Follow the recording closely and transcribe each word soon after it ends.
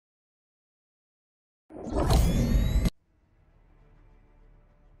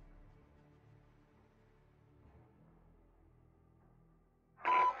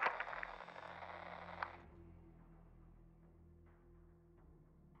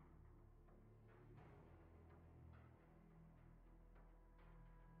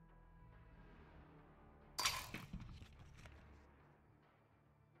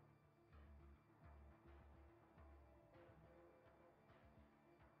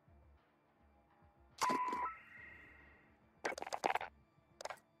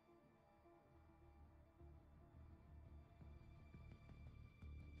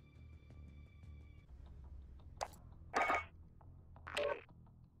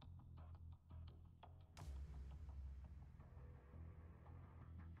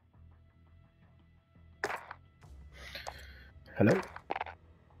Hello?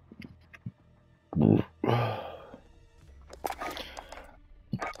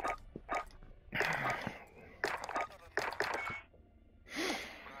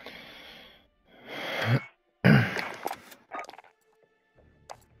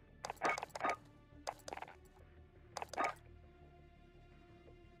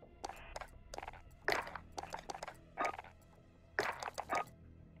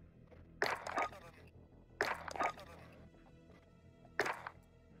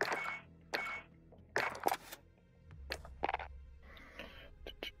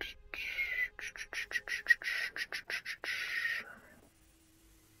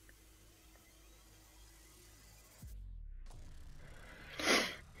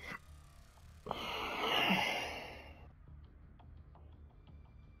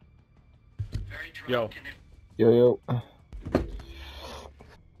 Yo. Yo.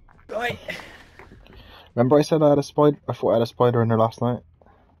 Right. Remember I said I had a spider? I thought I had a spider in there last night.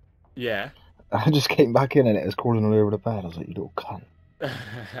 Yeah. I just came back in and it was crawling all over the bed. I was like, you little cunt. I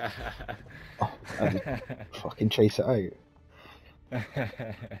had to fucking chase it out.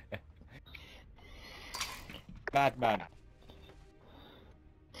 Madman.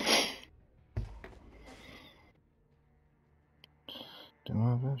 Do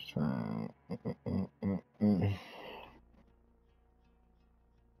my best friend.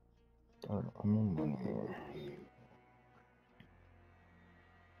 Don't remember anymore.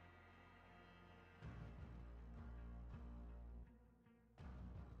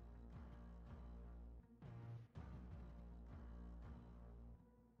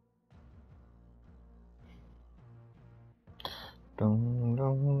 Dum.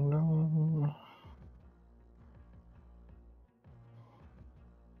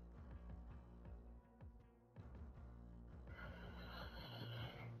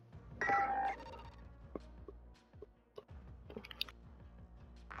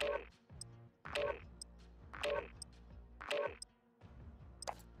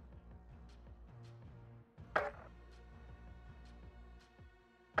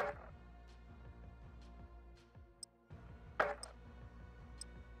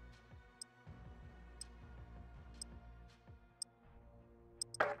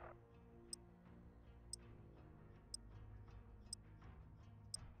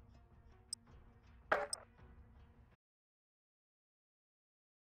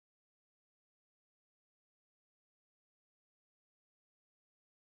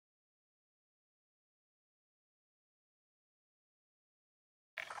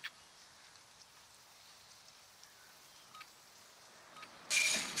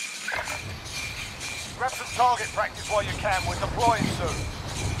 Grab some target practice while you can. We're deploying soon.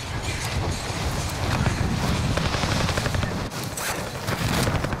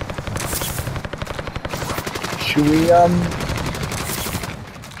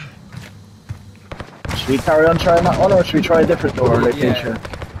 Should we carry on trying that one, or should we try a different door location?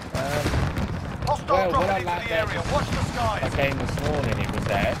 Hostile dropping into the area. Watch the skies. That game this morning, it was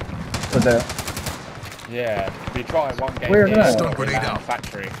there. Was it? Yeah, we tried one game Where here now? in the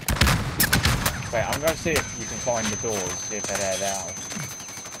factory. Wait, I'm going to see if you can find the doors, see if they're there now.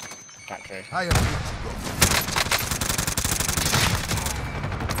 Factory. I am good to go.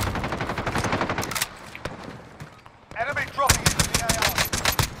 Enemy dropping into the AR.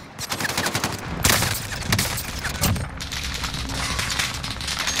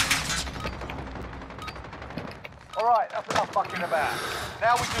 Alright, that's enough fucking about.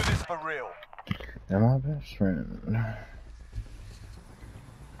 Now we do this for real. You're my best friend.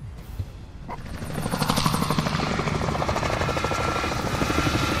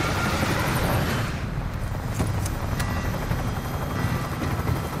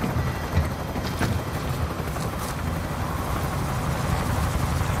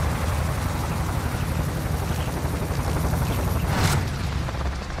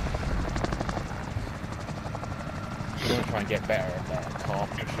 We're gonna try and get better at that car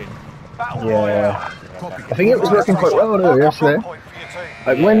pushing. Battle Yeah. Royale. I think it was working quite well though yesterday. Point for your team.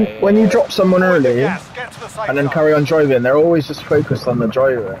 Like Yeah, when you drop someone Deploy the early gas, get to the safe and then zone. carry on driving, they're always just focused on the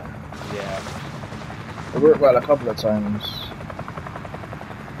driver. Yeah. It worked well a couple of times.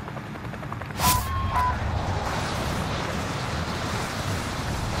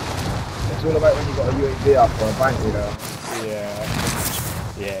 It's all about when you got a UAV up or a bank, you know.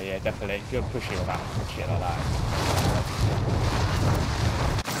 Yeah, definitely. If you're pushing on that shit like that.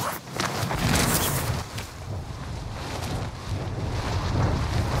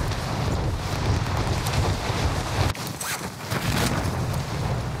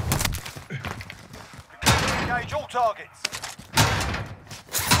 Engage all targets.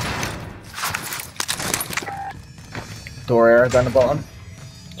 Door air down the bottom.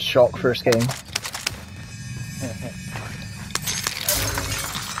 Shock first game.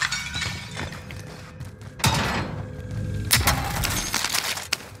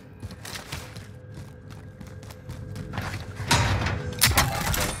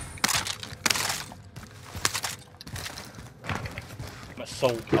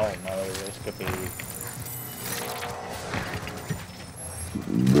 Assault. Oh no, this could be.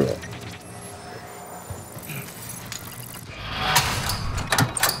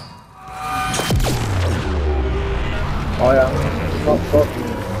 Oh yeah. Fuck.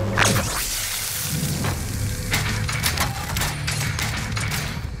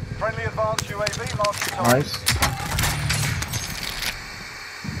 Friendly advanced UAV marking target. Nice.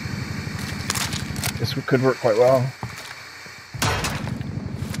 This could work quite well.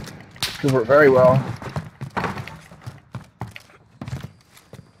 Could work very well.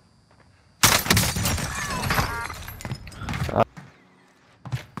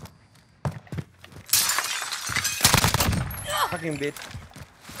 Fucking bit.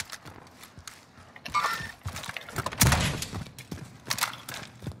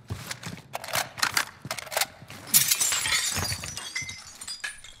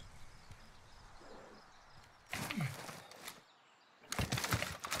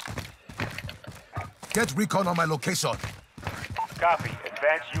 Get recon on my location. Copy.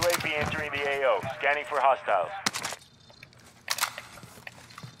 Advanced UAV entering the AO. Scanning for hostiles.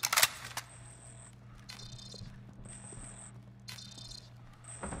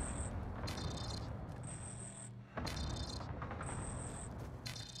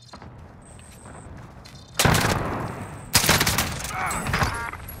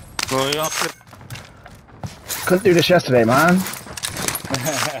 Going up. Couldn't do this yesterday, man.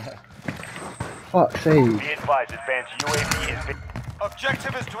 Fuck's sake. Be advised, advanced UAV is...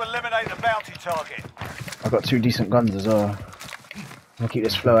 Objective is to eliminate the bounty target. I've got two decent guns as well. I'll keep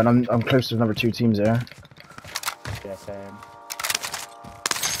this flowing. I'm close to another two teams there. Yeah, same.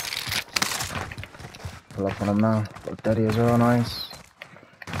 Pull up on them now. Got a daddy as well, nice.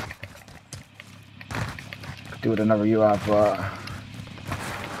 Could do with another UAV, but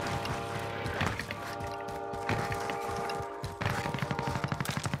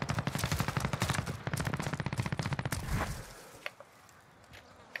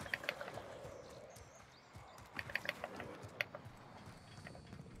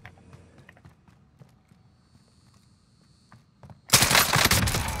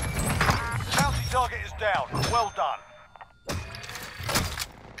Bounty target is down. Well done.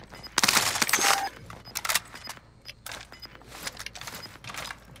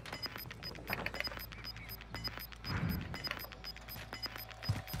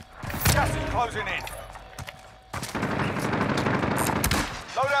 Gas is closing in.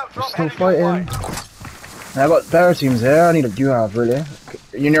 Loadout drop still headed your way. fighting. I've got better teams here. I need a UAV really.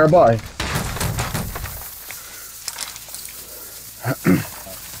 Are you nearby?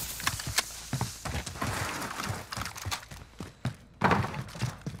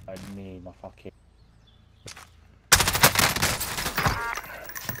 I need my fucking.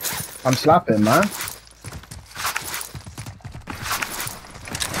 I'm slapping, man.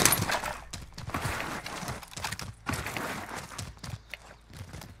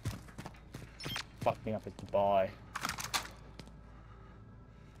 Fuck me up in Dubai.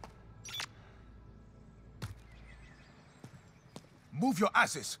 Move your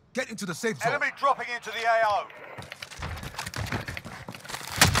asses. Get into the safe zone. Enemy dropping into the AO.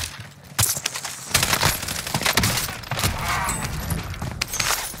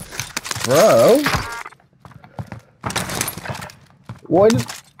 Bro. What?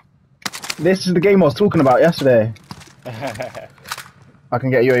 This is the game I was talking about yesterday. I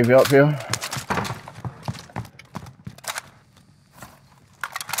can get UAV up here.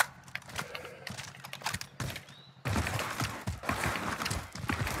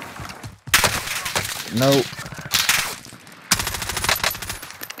 Nope.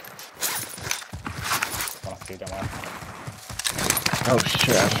 Oh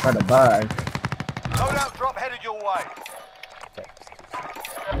shit, I just found a bag. Loadout drop headed your way.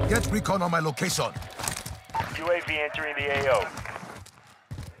 Get recon on my location. UAV entering the AO.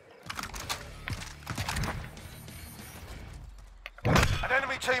 An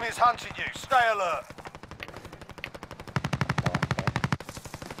enemy team is hunting you. Stay alert.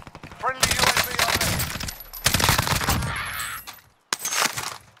 Friendly UAV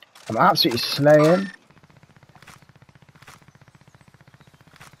on I'm absolutely slaying.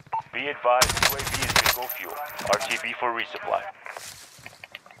 Be advised, UAV is bingo fuel. RTB for resupply.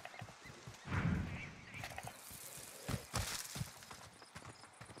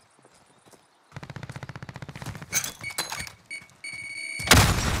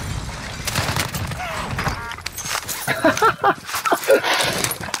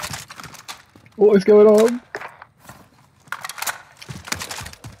 What is going on?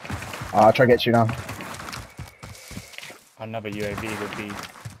 I'll try to get you now. Another UAV would be.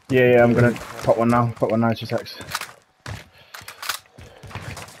 Yeah, I'm gonna pop one now. Pop one now, 2 secs.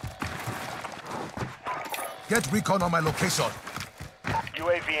 Get recon on my location.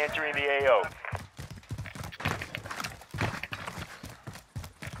 UAV entering the AO.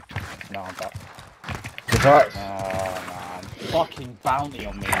 No, I'm back. Good parts. Oh man. Fucking bounty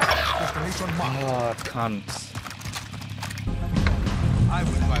on me. Destination marked. Oh, cunts. I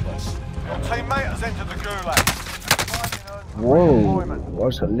will drive us. Your teammate has entered the gulag. Whoa, I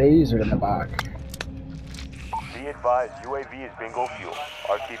just got lasered in the back. Be advised, UAV is bingo fuel.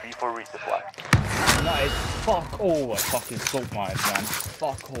 RTB for resupply. That is fuck all at fucking salt mines, man.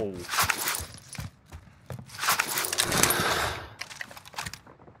 Fuck all.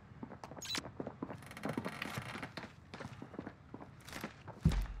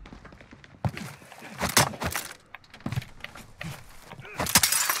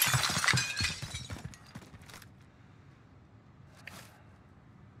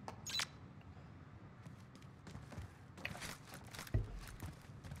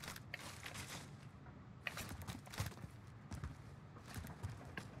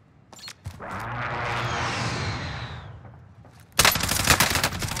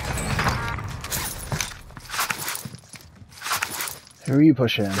 Who are you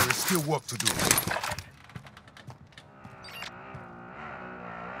pushing? There is still work to do.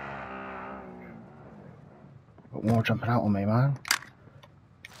 Got more jumping out on me, man.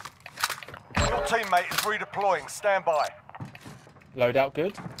 Your teammate is redeploying. Stand by. Loadout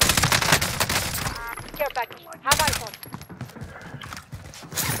good? Care package. Have eyes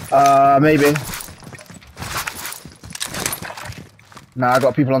on. Maybe. Nah, I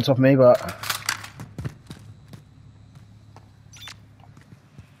got people on top of me, but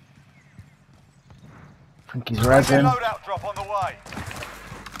I think he's resin. Loadout drop on the way.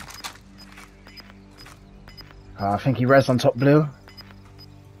 I think he res on top blue.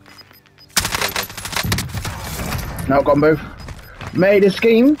 No, got them both. Made a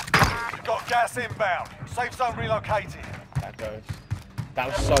scheme. You've got gas inbound. Safe zone relocated. That goes. That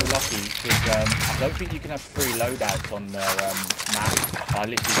was so lucky because I don't think you can have 3 loadouts on the map. I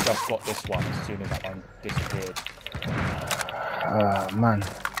literally just got this one as soon as that one disappeared. Man.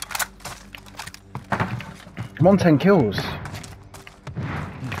 I'm on 10 kills.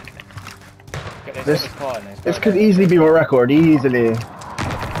 Get This car in this could easily be my record, easily. I'll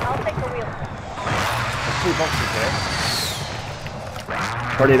take the wheel. There's 2 boxes here.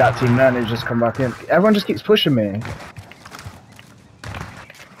 Probably that team then who's just come back in. Everyone just keeps pushing me.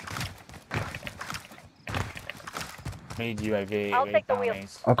 Need UAV. I'll take the wheel.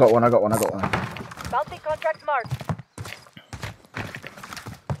 bounties. I got one. Bounty contract marked.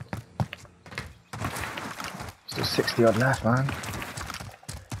 Still 60 odd left, man.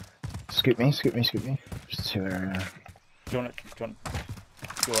 Scoop me. Just 2 area. Do you want to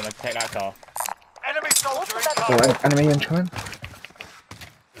take that car? Enemy soldier What's that? incoming. Oh, enemy incoming.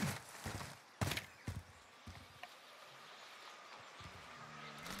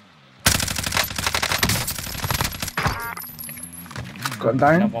 Got him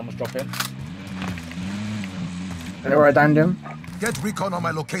down. Another one was dropping. I know where I downed him. Get recon on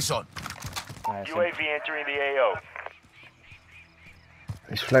my location. UAV entering the AO.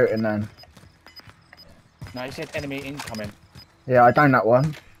 He's floating then. No, he said enemy incoming. Yeah, I downed that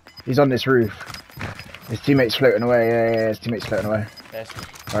one. He's on this roof. His teammate's floating away. Yeah, his teammate's floating away. There's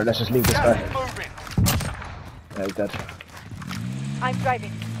Alright, let's just leave this Gas guy. is moving. Yeah, he's dead. I'm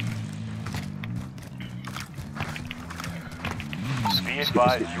driving. Be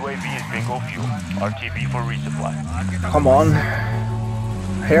advised, UAV is bingo fuel. RTB for resupply. Come on.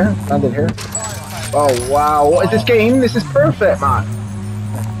 Here? Landed here. Oh, wow. What is this game? This is perfect, man.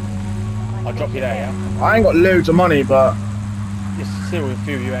 I'll drop you there, yeah? I ain't got loads of money, but Just still a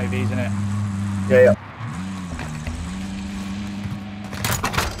few UAVs in it. Yeah.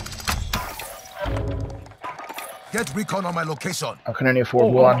 Get recon on my location. I can only afford Oh,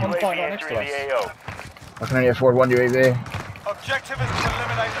 one. I'm UAV fine right next to entering us. the AO. I can only afford one UAV. Objective is to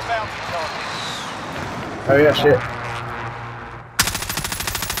eliminate the bounty target. Oh yeah, shit.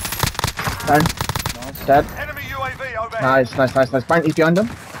 Down. Nice. Dead. Enemy UAV overhead. Nice. Bounty's behind them.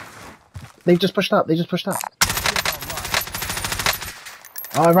 They've just pushed up.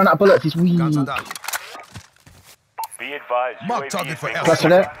 Oh, I ran out of bullets. He's weak. Guns are down. Be advised, Mark UAV target is for bingo Cluster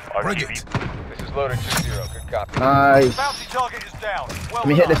airstrike. fuel. Bring RTB. it. This is loader 2-0. Good copy. Nice. Bounty target is down. Well Let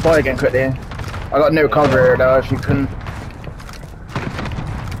me hit done. this boy again quickly. I got no cover though, if you can.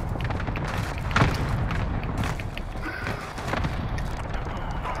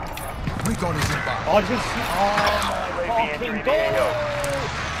 Recon is inbound. I just. Oh UAV my entering fucking the AO. god!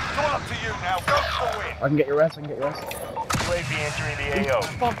 It's all up to you now. Go for win. I can get your rest. UAV entering the AO.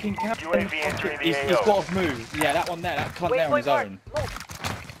 Fucking cat. UAV entering the He's AO. got to move. Yeah, that one there, that cunt there on his Waypoint own.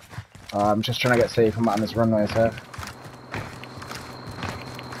 marked. Move. I'm just trying to get safe. I'm out on this runway, so.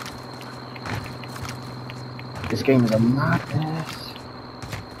 This game is a madness.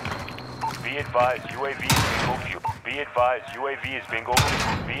 Be advised, UAV is bingo fuel. Be advised, UAV is bingo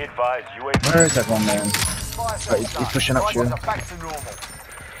fuel. Be advised, UAV. Where is everyone, man? Fire Right, he's pushing up to you. Drivers are back to normal.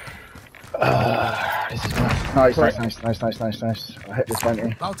 This is nice. I hit this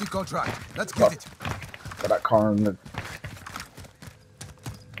bounty. Bounty contract. Let's get it. Got that car on the.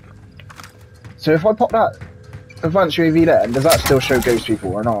 So if I pop that advanced UAV there, does that still show ghost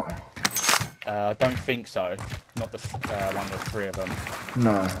people or not? I don't think so. Not the one of the three of them.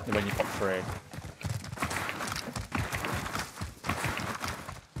 No. When you pop three.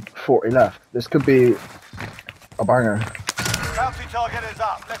 40 left. This could be a banger. Bounty target is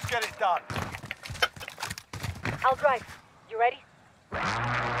up. Let's get it done. I'll drive. You ready?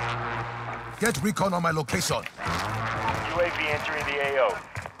 Get recon on my location. UAV entering the AO.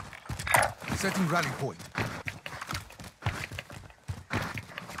 Setting rally point.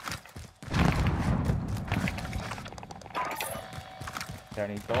 Is there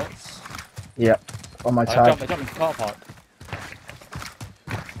any bots? Yep. On my They tag. jump into the car park.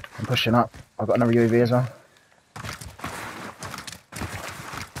 I'm pushing up. I've got another UAV as well.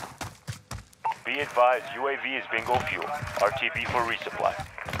 Be advised, UAV is bingo fuel. RTB for resupply.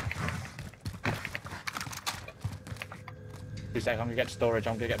 2 seconds, I'm gonna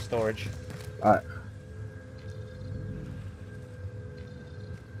get storage. Alright.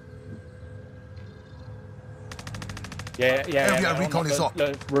 Yeah. Area on recon is up.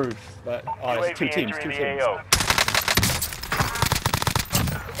 the roof. But, oh, it's two UAV teams. entering the AO.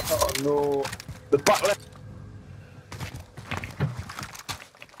 Oh no. The butt left.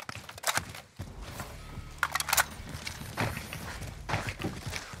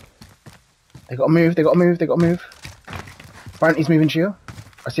 They gotta move. Bounty's moving to you.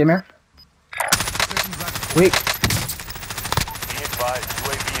 I see him here. Setting rally point. Weak. Be advised,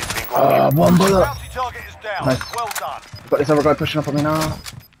 UAV is bingo fuel. One bullet. Bounty target is down. Nice. Well done. Got this other guy pushing up on me now.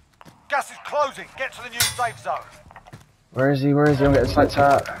 Gas is closing. Get to the new safe zone. Where is he? I'm getting sights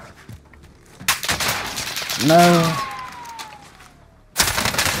out. No.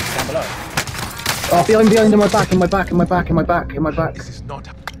 Down below. Oh, behind, in my back. This is not.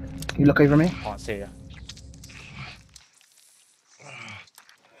 Can you look over me? Can't see you.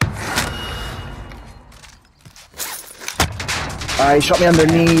 He shot me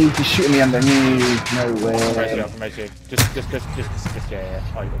underneath. He's shooting me underneath. No way. Raise you. Just, yeah.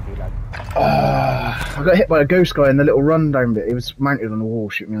 Oh, you got good lad. I got hit by a ghost guy in the little rundown bit. He was mounted on the wall,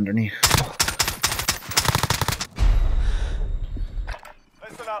 shooting me underneath.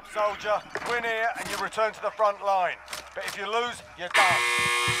 Listen up, soldier. Win here and you return to the front line. But if you lose, you're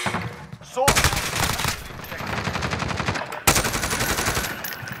done. Sort.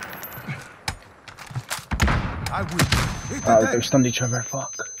 I will. Hit Oh, the they deck. stunned each other.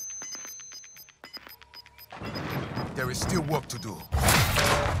 Fuck. There is still work to do.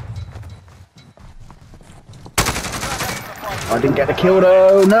 I didn't get the kill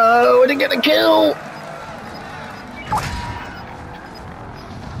though. No, I didn't get the kill.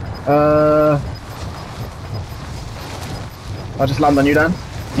 I'll just land on you, Dan.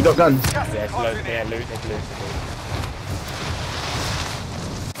 You got guns? Gas is Yeah, it's low. closing Yeah, in. loot.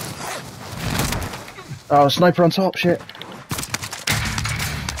 Oh, sniper on top. Shit.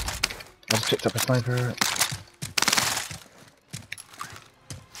 I just picked up a sniper.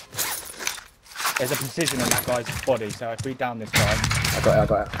 There's a precision on that guy's body, so if we down this guy, I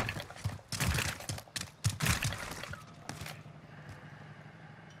got it.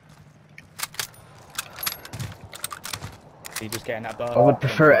 you just getting that bar? I would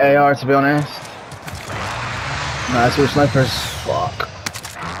prefer AR to be honest. Nah, it's all snipers. Fuck.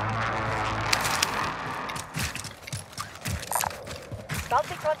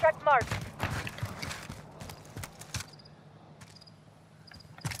 Bounty contract marked.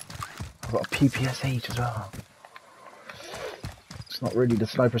 I've got a PPSH as well. It's not really the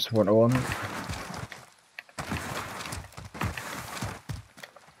sniper support I want.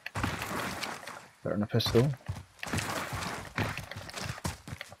 Better than a pistol. I'm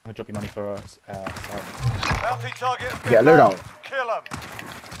gonna drop you money for us. Bounty target has been Get a loadout. marked. Kill them.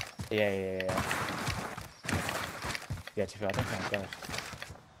 Yeah. Yeah, to be fair, I don't think I'm going.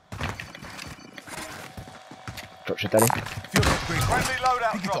 Drop shit, daddy. Field upgrade. Friendly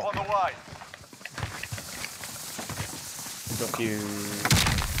loadout Pick it drop up. on the way. Drop you.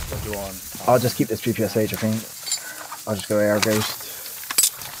 What do you want? I'll just keep this PPSH, I think. I'll just go AR Ghost.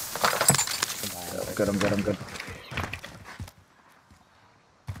 I'm good.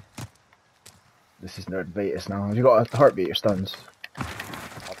 This is nerd Vetus now. Have you got a heartbeat or stuns?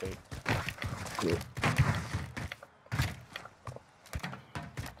 Heartbeat. Cool.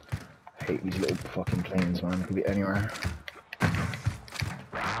 I hate these little fucking planes, man. They could be anywhere.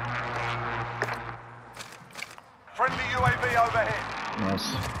 Friendly UAV overhead.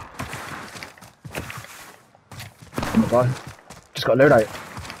 Nice. Bye. Just got a loadout.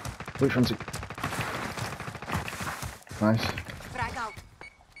 Which one's it? Nice. Frag out.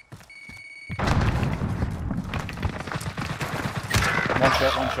 One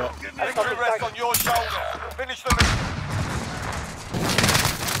shot. Victory rests on your shoulder. Finish the mission.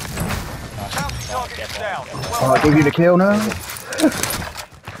 Bounty target is down. Oh, I gave you the kill now?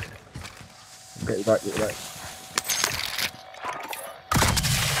 Get you back.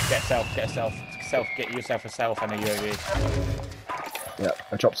 Get yourself a self and a UAV. Yeah,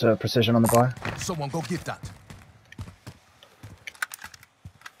 I dropped a precision on the buy. Someone go get that.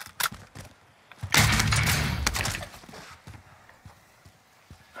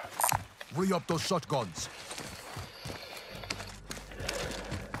 Re up those shotguns.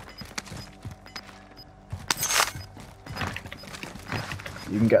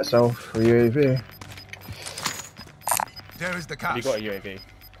 You can get self for UAV. There is the Have you cash. got a UAV?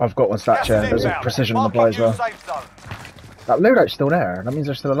 I've got one stat chair. There's a precision on the buy as well. That loadout's still there. That means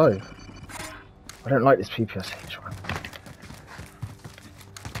they're still alive. I don't like this PPSH one.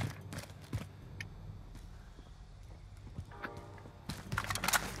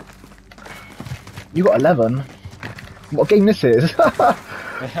 You got 11? What game this is?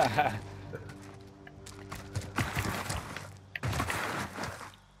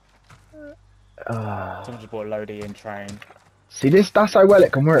 Someone just bought a loadie in train. See, that's how well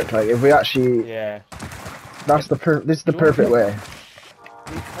it can work. Like, if we actually... Yeah. This is the perfect way.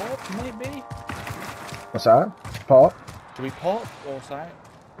 Do we pop, maybe? What's that? Pop? Do we pop or something?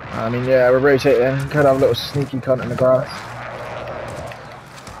 I mean, yeah, we're rotating. Could have a little sneaky cunt in the grass.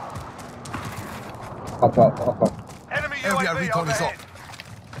 Up. Enemy Area UAV recon is up. overhead.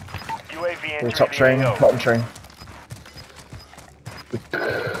 UAV All entering top the train, AO. bottom train.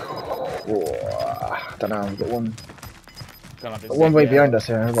 Don't know, we've got one way behind us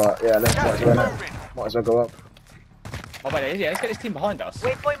here, but yeah, let's Gas is win it. moving. Might as well go up. Oh, wait, yeah, let's get this team behind us.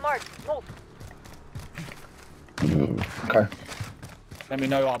 Waypoint marked. Move. Okay. Let me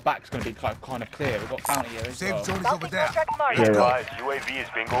know our back's going to be kind of clear. We've got bounty here as Safe well. zone is Bounty over there. contract marked. Be Yeah. advised, UAV is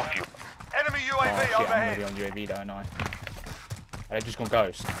bingo fuel. Enemy Oh, UAV shit, I'm overhead. going to be on UAV, don't I? Are they just gone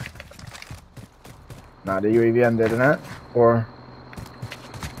ghost? Nah, the UAV ended, innit? Or...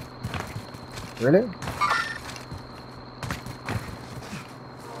 Really?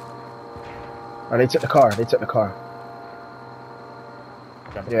 Oh, they took the car,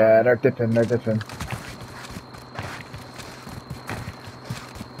 Yeah, they're dipping.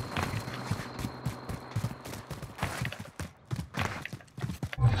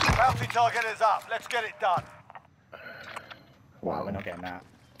 Bounty target is up. Let's get it done. Wow, we're not getting that.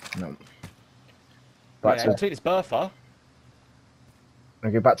 No. Back Yeah, to, take this Bertha.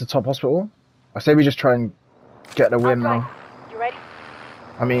 go back to top hospital. I say we just try and get the win Outside. now. You ready?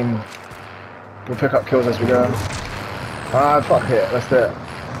 I mean, we'll pick up kills as we go. Ah, fuck it, let's do it.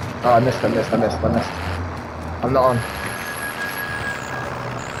 Oh, I missed. I'm not on.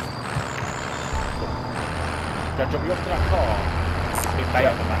 Can I drop you off to that car? Big bay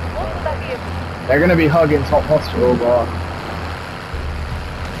up the back. Most of that vehicle. They're gonna be hugging top hospital, but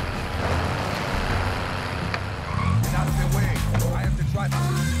Get out of their way. I have to drive.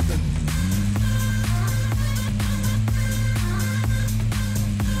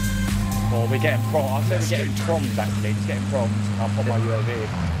 Or we're getting prom. I say we're getting proms actually. Just getting proms. I'll pop my UAV.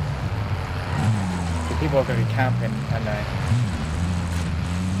 People are going to be camping, and they.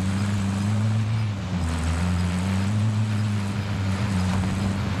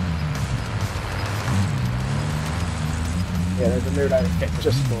 Yeah, there's a new like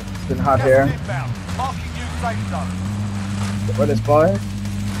just been had Gas here. is inbound. Marking new safe zone. Where this boy?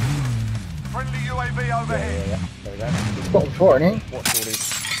 Friendly UAV overhead. Yeah. There we go. He's got before, hasn't he? Watch all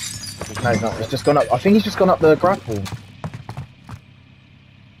these. No, he's not. He's just gone up. I think he's just gone up the grapple.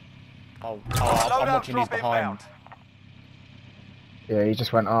 Oh, I'm Loadout watching these drop behind. inbound. Yeah, he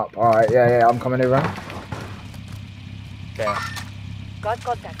just went up. Alright, yeah, I'm coming over. There. Got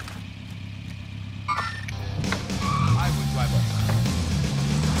contact. I will drive us.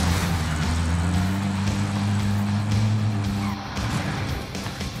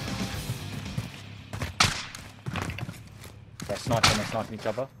 They're sniping each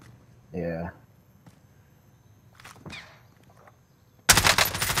other. Yeah.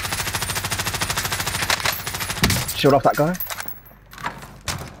 Shield off that guy.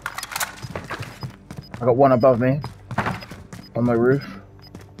 I got one above me. On my roof.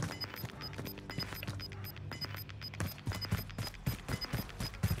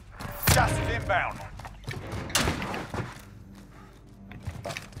 Gas is inbound.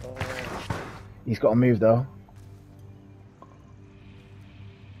 He's got to move though.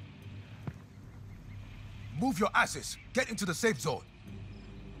 Move your asses. Get into the safe zone.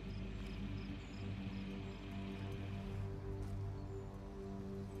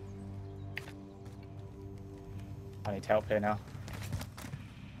 I need help here now.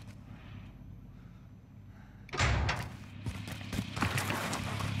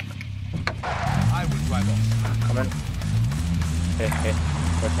 I will drive off. Come in. Here.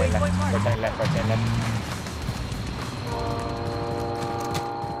 Rotate left. Rotate left. Rotate left.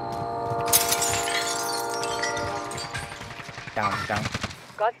 Down.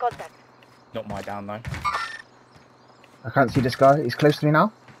 Got contact. Not my down though. I can't see this guy. He's close to me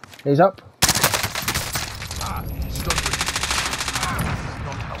now. He's up. Ah, stop it.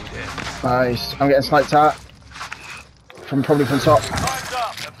 Not how we did. Nice. I'm getting sniped at. Probably from top. Time's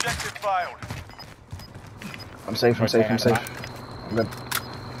up. Objective failed. I'm safe. I'm safe. I'm good.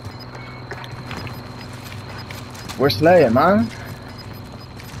 We're slaying, man.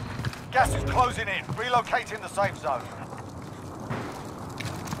 Gas is closing in. Relocating the safe zone.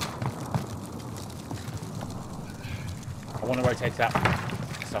 I want to rotate that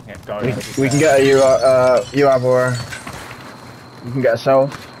so I can get going. We can get a UAV or you can get a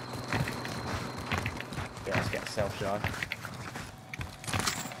self. Yeah, let's get a self-shot.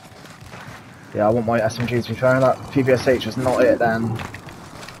 Yeah, I want my SMG to be fair. That PPSH was not it then.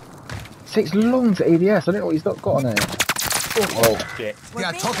 It takes long to ADS. I don't know what he's got on it. Oh, Shit. They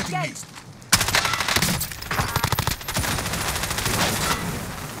are targeting me.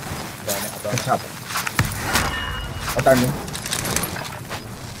 Burn it, what's happening? Oh, damn you.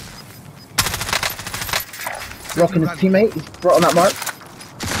 Rocking his teammate. He's right on that mark.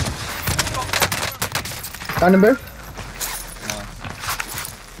 Down him, bro.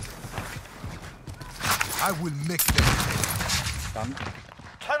 I will make them. Done.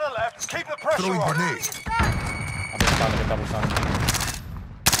 10 left. Keep the pressure Throwing on. grenade. I've been done with a double time.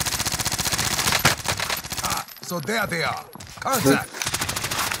 Ah, so there they are. Contact.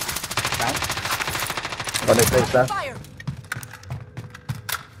 Down. Got no place left. Fire.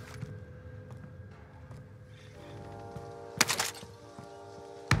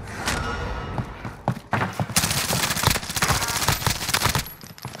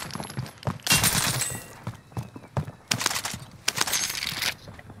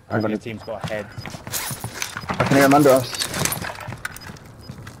 I got Your it. team's got a head. I can hear him under us.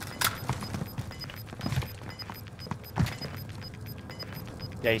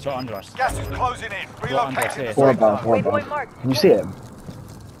 Yeah, he's right under us. Gas is closing in. Right under us Relocating here. the Four safe above, zone. four Waypoint above. marked. Can you see him?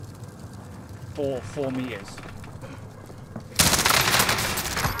 4 meters. So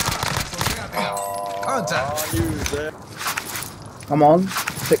there they are. Contact. Come on.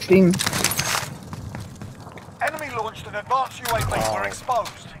 16. Enemy launched an advanced UAV. We're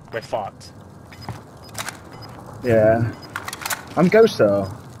exposed. We're fucked. Yeah. I'm Ghost though.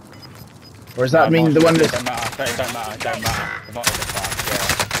 Or does that mean the one It that's... don't matter. It don't matter. As long as it's fucked,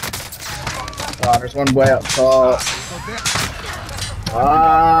 Oh, there's one way up top. So there.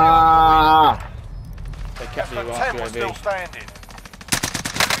 Ah! yeah. They kept the But last 10 was still UAV. standing. We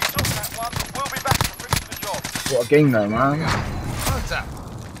took that one, but we'll be back to finish the job. What a game though, man. Contact.